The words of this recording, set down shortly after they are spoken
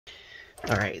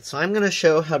Alright, so I'm going to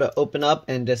show how to open up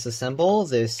and disassemble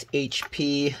this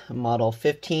HP Model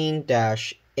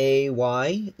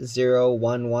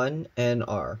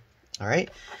 15-AY011NR. Alright,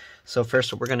 so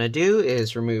first what we're going to do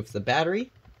is remove the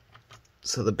battery.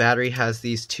 So the battery has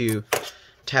these two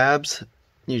tabs.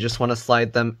 You just want to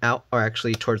slide them out, or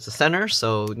actually towards the center.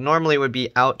 So normally it would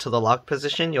be out to the lock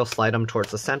position. You'll slide them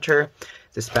towards the center.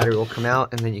 This battery will come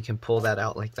out, and then you can pull that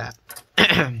out like that.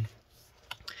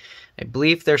 I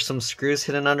believe there's some screws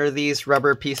hidden under these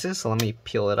rubber pieces, so let me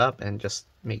peel it up and just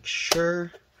make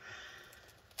sure.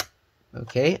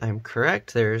 Okay, I'm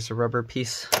correct. There's a rubber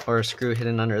piece or a screw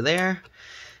hidden under there.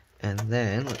 And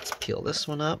then let's peel this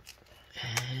one up.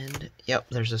 And yep,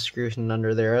 there's a screw hidden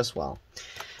under there as well.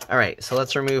 Alright, so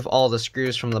let's remove all the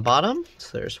screws from the bottom.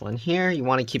 So there's one here. You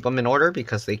want to keep them in order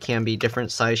because they can be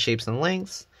different size, shapes, and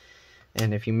lengths.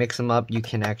 And if you mix them up, you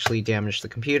can actually damage the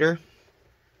computer.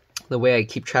 The way I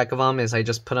keep track of them is I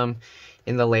just put them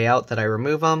in the layout that I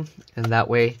remove them, and that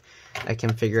way I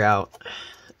can figure out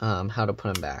how to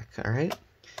put them back. Alright,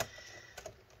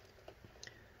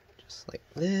 just like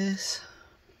this.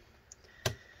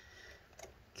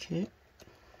 Okay.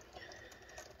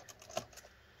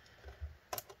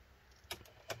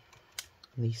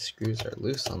 These screws are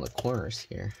loose on the corners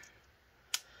here.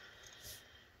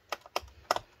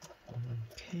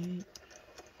 Okay.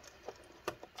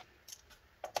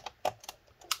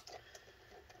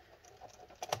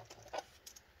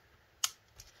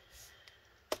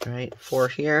 Alright, 4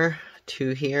 here, 2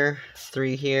 here,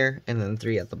 3 here, and then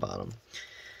 3 at the bottom.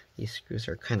 These screws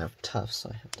are kind of tough,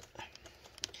 so I have to... I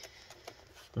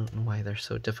don't know why they're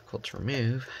so difficult to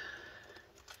remove.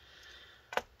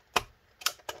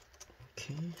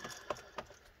 Okay.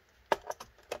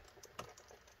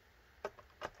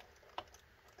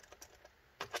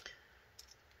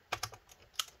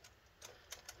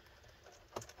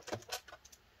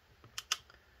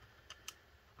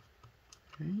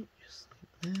 Alright, just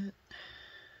like that.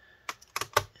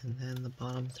 And then the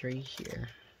bottom 3 here.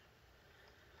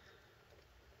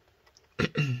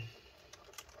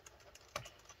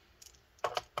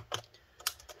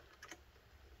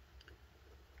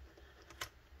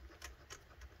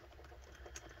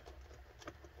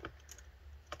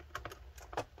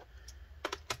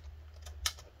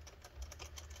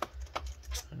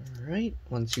 Alright,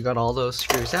 once you got all those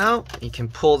screws out, you can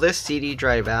pull this CD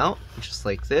drive out, just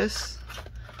like this.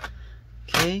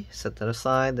 Okay, set that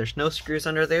aside. There's no screws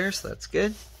under there, so that's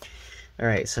good.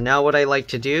 Alright, so now what I like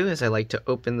to do is I like to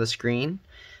open the screen.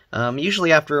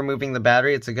 Usually after removing the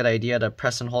battery, it's a good idea to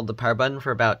press and hold the power button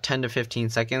for about 10 to 15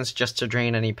 seconds just to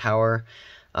drain any power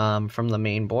from the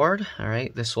main board.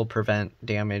 Alright, this will prevent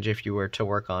damage if you were to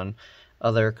work on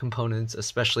other components,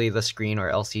 especially the screen or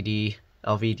LCD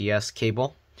LVDS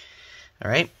cable.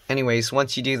 Alright, anyways,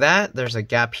 once you do that, there's a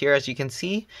gap here as you can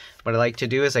see. What I like to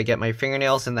do is I get my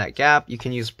fingernails in that gap. You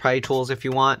can use pry tools if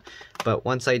you want, but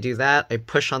once I do that, I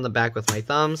push on the back with my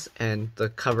thumbs and the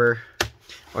cover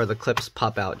or the clips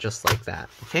pop out just like that,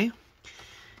 okay?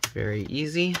 Very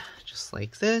easy, just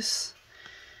like this.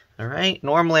 Alright,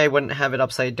 normally I wouldn't have it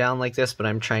upside down like this, but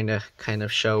I'm trying to kind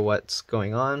of show what's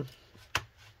going on.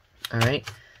 Alright.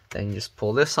 Then you just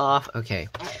pull this off. Okay,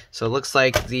 so it looks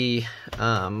like the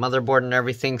motherboard and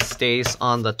everything stays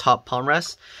on the top palm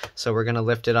rest. So we're going to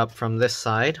lift it up from this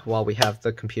side while we have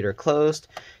the computer closed.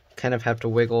 You kind of have to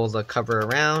wiggle the cover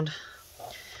around.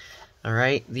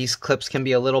 Alright, these clips can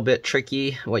be a little bit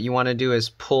tricky. What you want to do is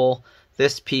pull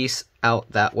this piece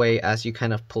out that way as you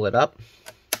kind of pull it up.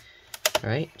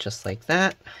 Alright, just like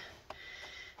that.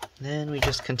 Then we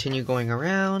just continue going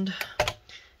around.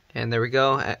 And there we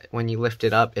go. When you lift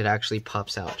it up, it actually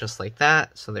pops out just like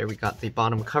that. So there we got the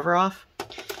bottom cover off.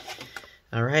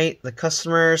 Alright, the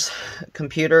customer's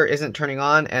computer isn't turning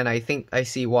on, and I think I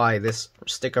see why. This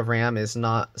stick of RAM is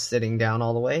not sitting down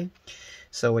all the way.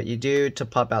 So what you do to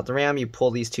pop out the RAM, you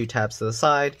pull these two tabs to the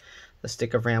side. The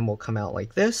stick of RAM will come out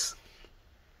like this.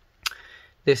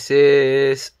 This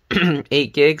is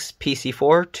 8 gigs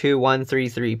PC4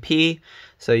 2133P.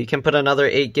 So you can put another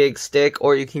 8 gig stick,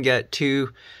 or you can get two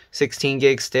 16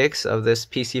 gig sticks of this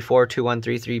PC4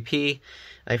 2133P.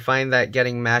 I find that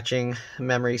getting matching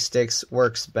memory sticks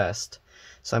works best.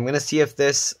 So I'm going to see if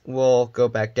this will go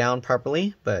back down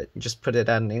properly, but just put it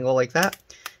at an angle like that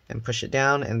and push it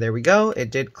down, and there we go. It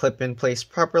did clip in place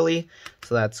properly,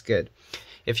 so that's good.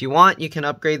 If you want, you can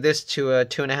upgrade this to a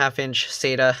 2.5-inch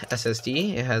SATA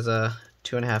SSD. It has a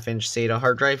 2.5-inch SATA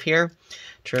hard drive here.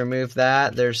 To remove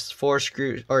that, there's 4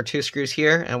 screws, or 2 screws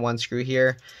here and 1 screw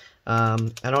here. I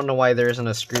don't know why there isn't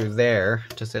a screw there.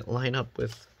 Does it line up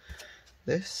with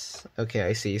this? Okay,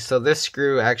 I see. So this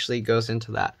screw actually goes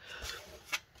into that.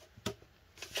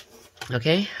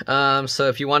 Okay, so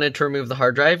if you wanted to remove the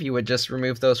hard drive, you would just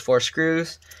remove those 4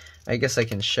 screws. I guess I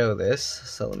can show this,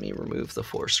 so let me remove the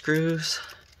 4 screws.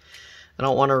 I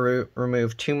don't want to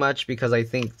remove too much because I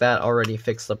think that already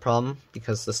fixed the problem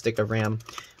because the stick of RAM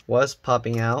was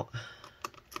popping out.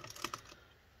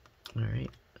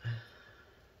 Alright.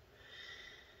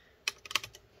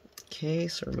 Okay,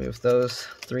 so remove those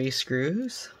 3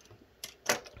 screws.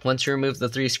 Once you remove the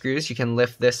 3 screws, you can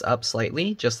lift this up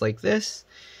slightly, just like this.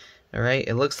 Alright,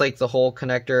 it looks like the whole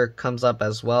connector comes up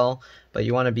as well, but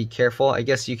you want to be careful. I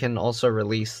guess you can also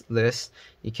release this.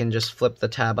 You can just flip the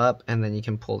tab up and then you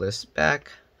can pull this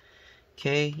back.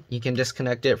 Okay, you can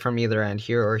disconnect it from either end,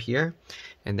 here or here.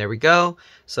 And there we go.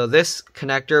 So this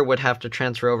connector would have to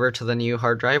transfer over to the new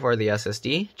hard drive or the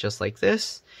SSD, just like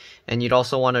this. And you'd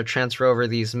also want to transfer over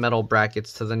these metal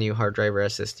brackets to the new hard drive or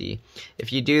SSD.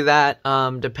 If you do that,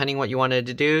 depending what you wanted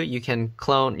to do, you can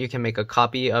make a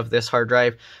copy of this hard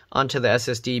drive onto the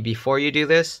SSD before you do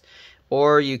this,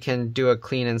 or you can do a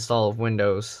clean install of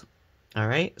Windows.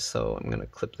 Alright, so I'm going to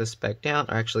clip this back down.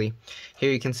 Or actually,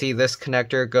 here you can see this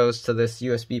connector goes to this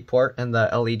USB port and the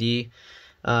LED,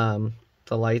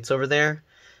 the lights over there.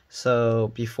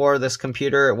 So before this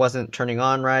computer, it wasn't turning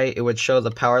on right. It would show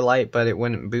the power light, but it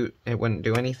wouldn't boot. It wouldn't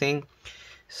do anything.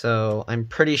 So I'm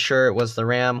pretty sure it was the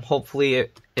RAM. Hopefully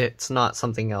it's not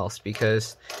something else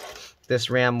because this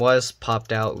RAM was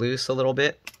popped out loose a little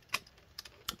bit.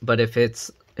 But if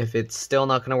it's still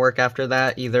not going to work after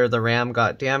that, either the RAM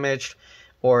got damaged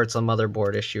or it's a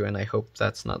motherboard issue, and I hope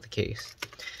that's not the case.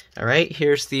 Alright,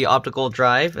 here's the optical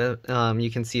drive.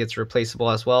 You can see it's replaceable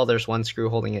as well. There's 1 screw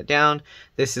holding it down.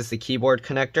 This is the keyboard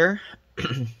connector.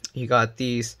 You got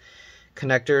these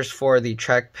connectors for the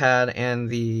trackpad and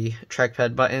the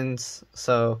trackpad buttons.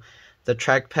 So the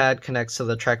trackpad connects to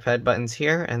the trackpad buttons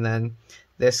here, and then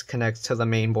this connects to the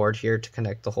main board here to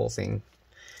connect the whole thing.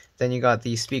 Then you got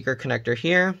the speaker connector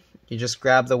here. You just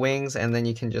grab the wings and then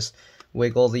you can just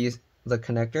wiggle the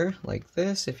connector like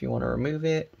this if you want to remove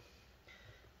it.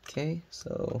 Okay,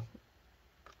 so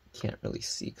can't really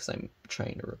see because I'm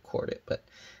trying to record it, but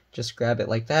just grab it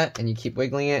like that and you keep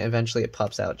wiggling it. Eventually it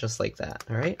pops out just like that.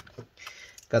 Alright,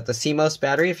 got the CMOS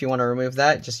battery. If you want to remove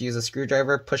that, just use a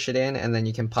screwdriver, push it in, and then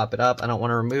you can pop it up. I don't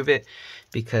want to remove it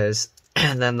because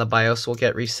then the BIOS will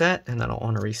get reset, and I don't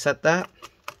want to reset that.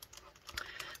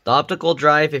 The optical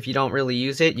drive, if you don't really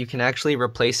use it, you can actually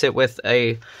replace it with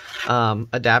a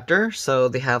adapter. So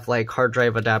they have like hard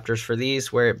drive adapters for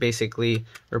these, where it basically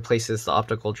replaces the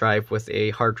optical drive with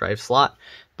a hard drive slot.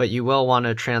 But you will want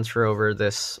to transfer over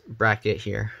this bracket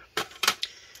here.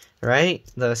 Right?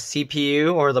 The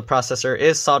CPU or the processor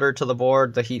is soldered to the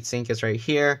board. The heatsink is right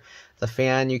here. The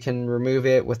fan, you can remove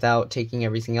it without taking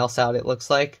everything else out, it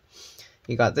looks like.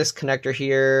 You got this connector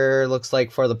here, looks like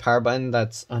for the power button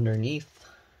that's underneath.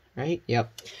 Right?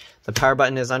 Yep. The power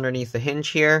button is underneath the hinge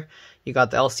here. You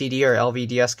got the LCD or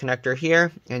LVDS connector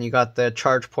here, and you got the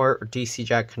charge port or DC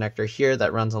jack connector here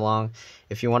that runs along.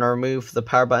 If you want to remove the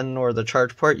power button or the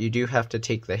charge port, you do have to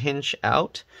take the hinge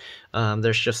out.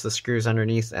 There's just the screws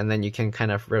underneath, and then you can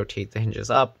kind of rotate the hinges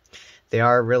up. They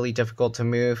are really difficult to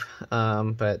move,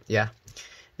 but yeah.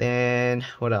 Then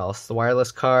what else? The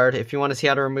wireless card. If you want to see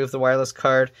how to remove the wireless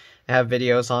card, I have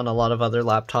videos on a lot of other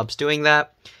laptops doing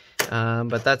that.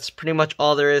 But that's pretty much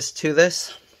all there is to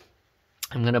this.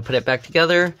 I'm going to put it back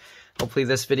together. Hopefully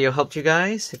this video helped you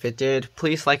guys. If it did,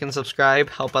 please like and subscribe.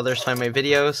 Help others find my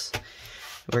videos.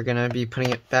 We're going to be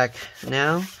putting it back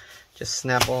now. Just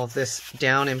snap all of this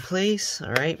down in place.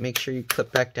 Alright, make sure you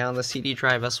clip back down the CD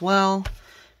drive as well.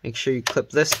 Make sure you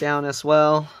clip this down as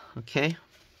well. Okay.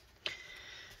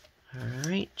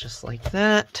 Alright, just like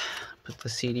that. Put the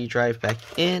CD drive back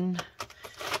in.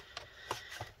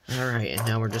 Alright, and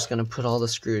now we're just going to put all the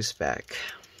screws back.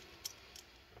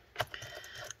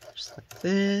 Just like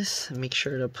this. Make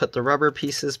sure to put the rubber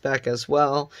pieces back as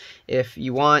well. If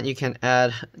you want, you can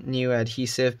add new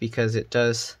adhesive because it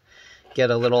does get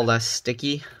a little less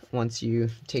sticky once you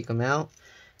take them out.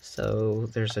 So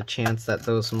there's a chance that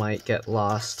those might get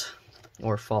lost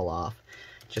or fall off.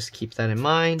 Just keep that in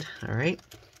mind. Alright.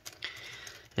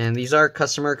 And these are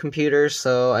customer computers,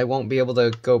 so I won't be able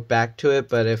to go back to it,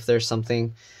 but if there's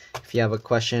something, if you have a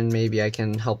question, maybe I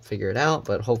can help figure it out,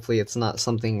 but hopefully it's not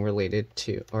something related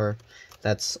to, or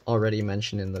that's already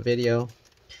mentioned in the video.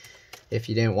 If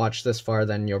you didn't watch this far,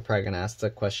 then you're probably going to ask the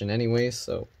question anyways,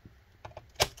 so.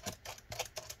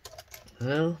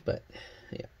 Well, but,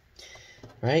 yeah.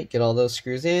 Alright, get all those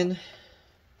screws in.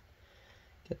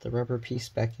 Get the rubber piece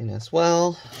back in as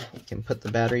well. You can put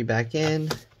the battery back in.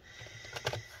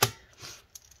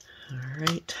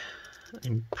 Alright,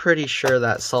 I'm pretty sure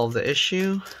that solved the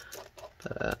issue,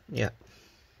 but yeah.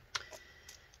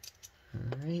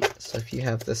 Alright, so if you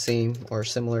have the same or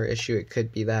similar issue, it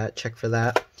could be that. Check for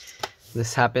that.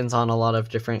 This happens on a lot of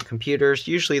different computers.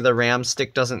 Usually the RAM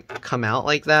stick doesn't come out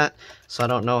like that, so I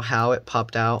don't know how it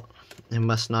popped out. It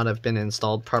must not have been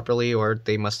installed properly, or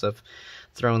they must have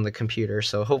thrown the computer.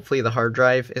 So hopefully the hard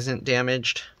drive isn't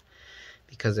damaged,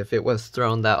 because if it was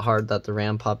thrown that hard that the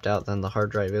RAM popped out, then the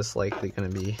hard drive is likely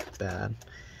going to be bad.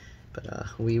 But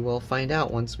we will find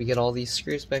out once we get all these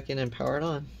screws back in and powered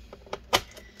on.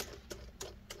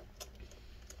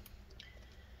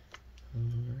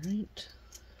 Alright.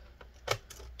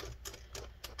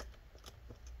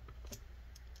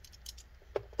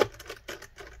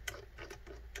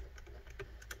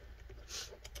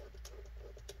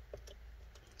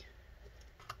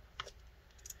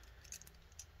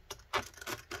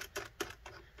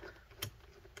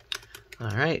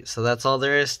 Alright, so that's all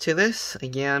there is to this.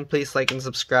 Again, please like and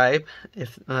subscribe.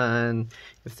 If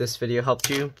this video helped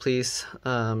you, please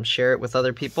share it with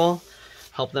other people.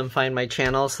 Help them find my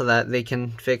channel so that they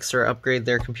can fix or upgrade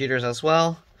their computers as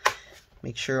well.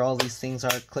 Make sure all these things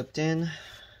are clipped in.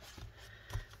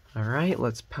 Alright,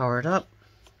 let's power it up.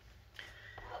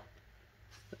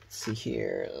 Let's see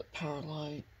here, the power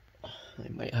light. I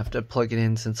might have to plug it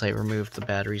in since I removed the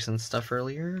batteries and stuff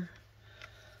earlier.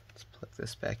 Let's plug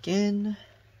this back in.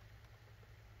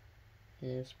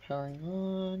 Here's powering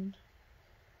on.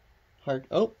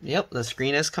 Oh, yep, the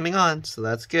screen is coming on, so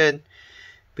that's good.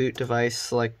 Boot device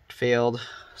select failed,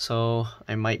 so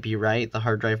I might be right. The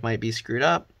hard drive might be screwed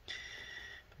up.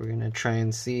 We're gonna try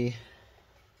and see.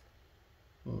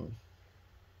 Let's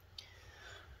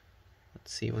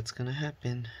see what's gonna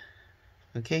happen.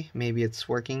 Okay, maybe it's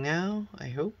working now, I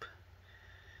hope.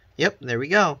 Yep, there we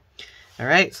go.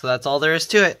 Alright, so that's all there is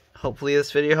to it. Hopefully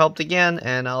this video helped again,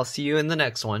 and I'll see you in the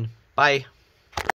next one. Bye.